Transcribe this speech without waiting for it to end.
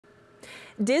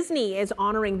Disney is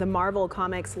honoring the Marvel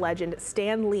Comics legend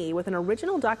Stan Lee with an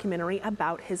original documentary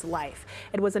about his life.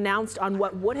 It was announced on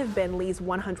what would have been Lee's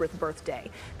 100th birthday.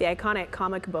 The iconic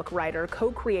comic book writer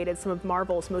co-created some of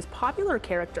Marvel's most popular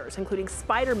characters, including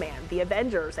Spider-Man, the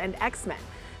Avengers, and X-Men.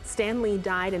 Stan Lee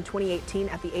died in 2018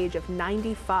 at the age of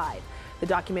 95. The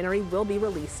documentary will be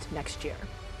released next year.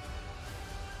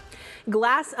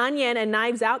 Glass Onion, a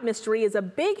Knives Out mystery, is a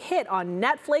big hit on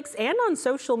Netflix and on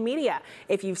social media.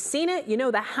 If you've seen it, you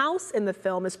know the house in the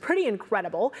film is pretty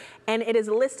incredible, and it is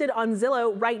listed on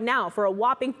Zillow right now for a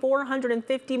whopping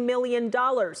 $450 million.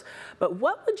 But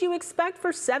what would you expect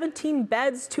for 17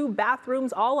 beds, 2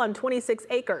 bathrooms, all on 26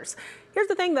 acres? Here's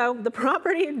the thing, though. The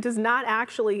property does not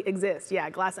actually exist.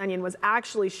 Yeah, Glass Onion was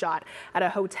actually shot at a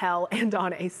hotel and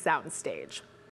on a soundstage.